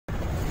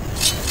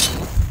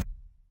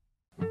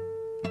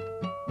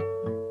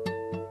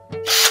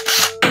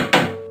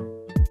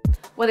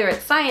Whether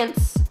it's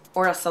science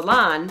or a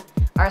salon,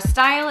 our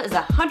style is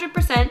 100%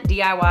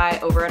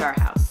 DIY over at our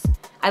house.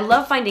 I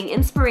love finding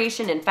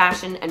inspiration in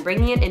fashion and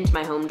bringing it into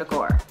my home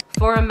decor.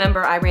 Forum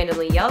member I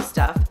Randomly Yell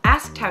Stuff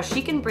asked how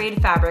she can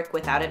braid fabric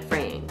without it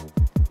fraying.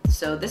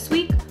 So this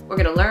week, we're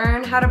gonna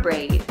learn how to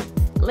braid.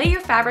 Lay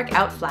your fabric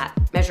out flat,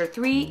 measure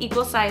 3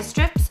 equal-sized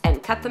strips,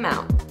 and cut them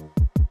out.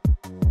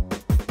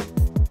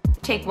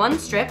 Take one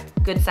strip,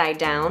 good side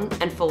down,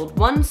 and fold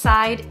one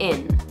side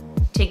in.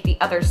 Take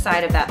the other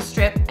side of that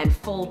strip and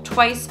fold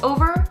twice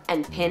over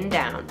and pin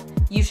down.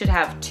 You should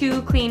have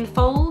 2 clean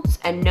folds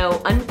and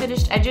no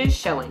unfinished edges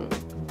showing.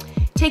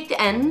 Take the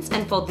ends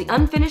and fold the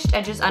unfinished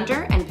edges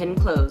under and pin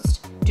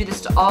closed. Do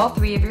this to all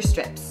 3 of your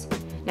strips.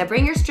 Now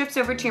bring your strips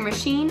over to your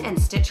machine and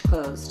stitch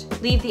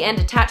closed. Leave the end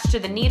attached to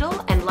the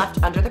needle and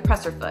left under the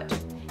presser foot.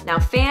 Now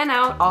fan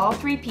out all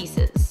 3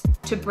 pieces.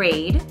 To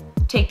braid,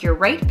 take your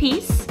right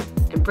piece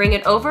and bring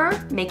it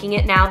over, making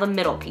it now the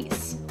middle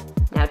piece.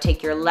 Now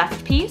take your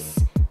left piece,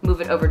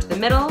 move it over to the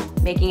middle,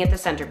 making it the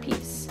center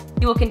piece.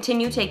 You will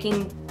continue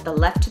taking the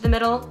left to the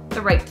middle,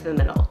 the right to the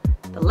middle,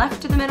 the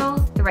left to the middle,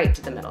 the right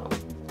to the middle.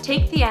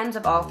 Take the ends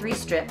of all 3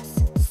 strips,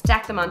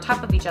 stack them on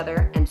top of each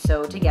other, and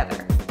sew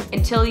together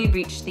until you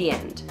reach the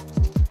end.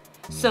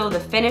 Sew the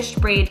finished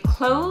braid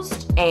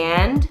closed,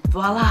 and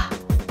voila!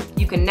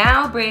 You can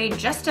now braid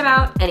just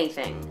about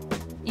anything.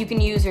 You can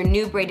use your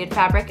new braided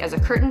fabric as a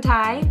curtain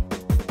tie,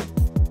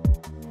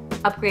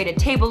 upgrade a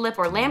table lip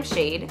or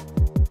lampshade,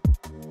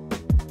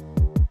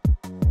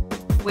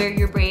 wear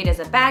your braid as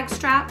a bag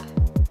strap,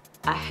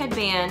 a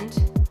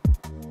headband,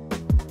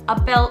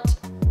 a belt,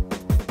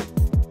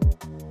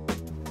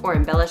 or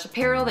embellish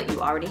apparel that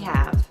you already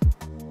have.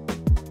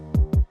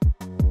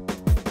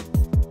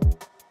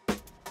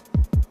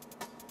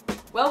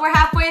 Well, we're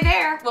halfway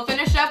there. We'll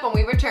finish up when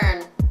we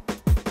return.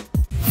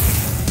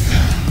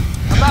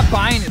 I'm not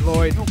buying it,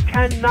 Lloyd. You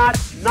cannot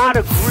not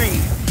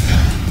agree.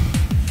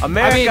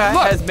 America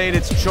has made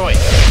its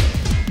choice.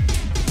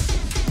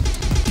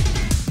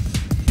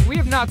 We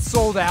have not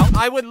sold out.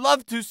 I would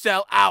love to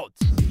sell out.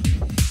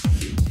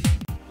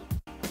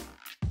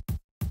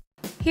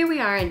 Here we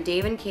are in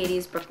Dave and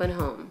Katie's Brooklyn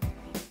home.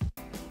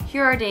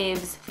 Here are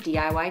Dave's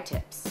DIY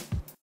tips.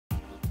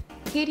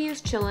 Katie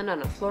is chillin'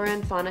 on a flora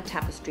and fauna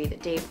tapestry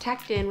that Dave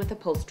tacked in with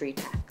upholstery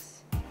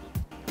tacks.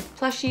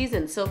 Plushies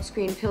and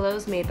silkscreen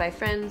pillows made by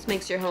friends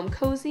makes your home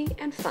cozy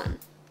and fun.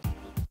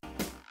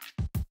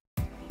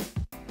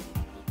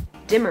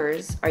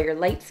 Dimmers are your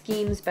light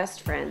scheme's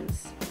best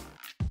friends.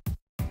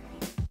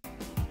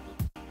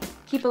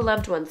 Keep a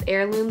loved one's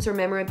heirlooms or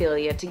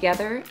memorabilia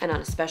together and on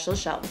a special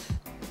shelf.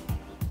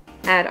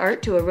 Add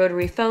art to a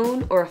rotary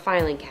phone or a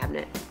filing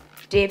cabinet.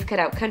 Dave cut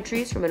out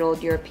countries from an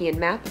old European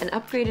map and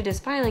upgraded his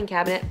filing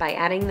cabinet by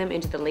adding them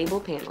into the label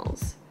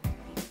panels.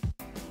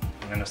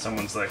 And then if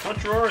someone's like, what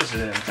drawer is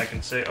it in? I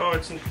can say, oh,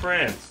 it's in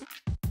France.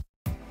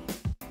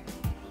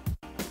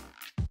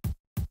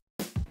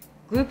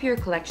 Group your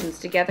collections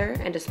together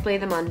and display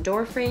them on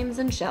door frames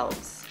and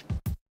shelves.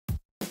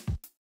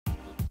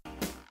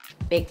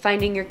 Make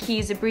finding your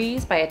keys a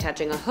breeze by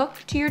attaching a hook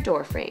to your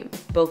door frame.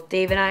 Both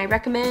Dave and I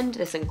recommend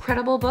this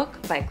incredible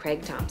book by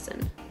Craig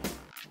Thompson.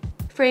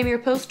 Frame your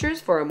posters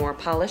for a more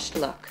polished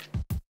look.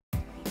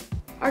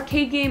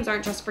 Arcade games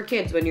aren't just for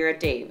kids when you're at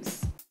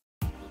Dave's.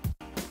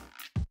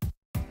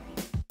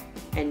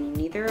 And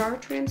neither are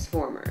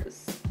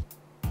Transformers.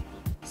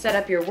 Set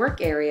up your work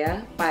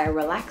area by a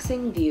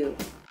relaxing view.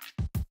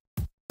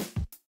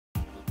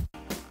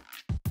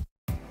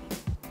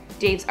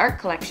 Dave's art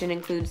collection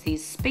includes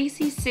these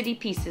spacey city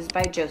pieces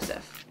by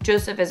Joseph.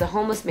 Joseph is a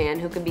homeless man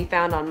who can be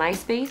found on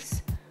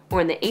MySpace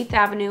or in the 8th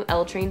Avenue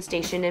L train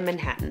station in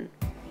Manhattan.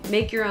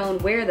 Make your own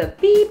Where the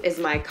Beep is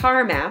My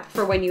Car map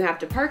for when you have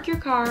to park your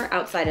car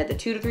outside of the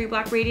 2 to 3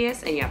 block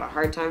radius and you have a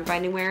hard time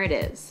finding where it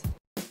is.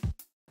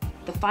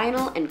 The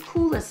final and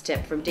coolest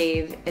tip from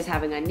Dave is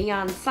having a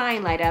neon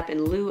sign light up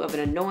in lieu of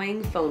an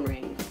annoying phone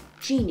ring.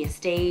 Genius,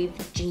 Dave,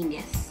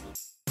 genius.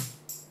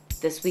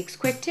 This week's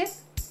quick tip: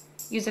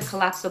 use a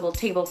collapsible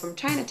table from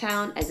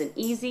Chinatown as an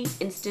easy,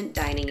 instant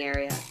dining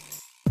area.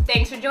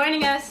 Thanks for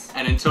joining us.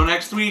 And until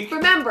next week,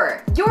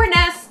 Remember, your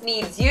nest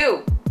needs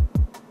you.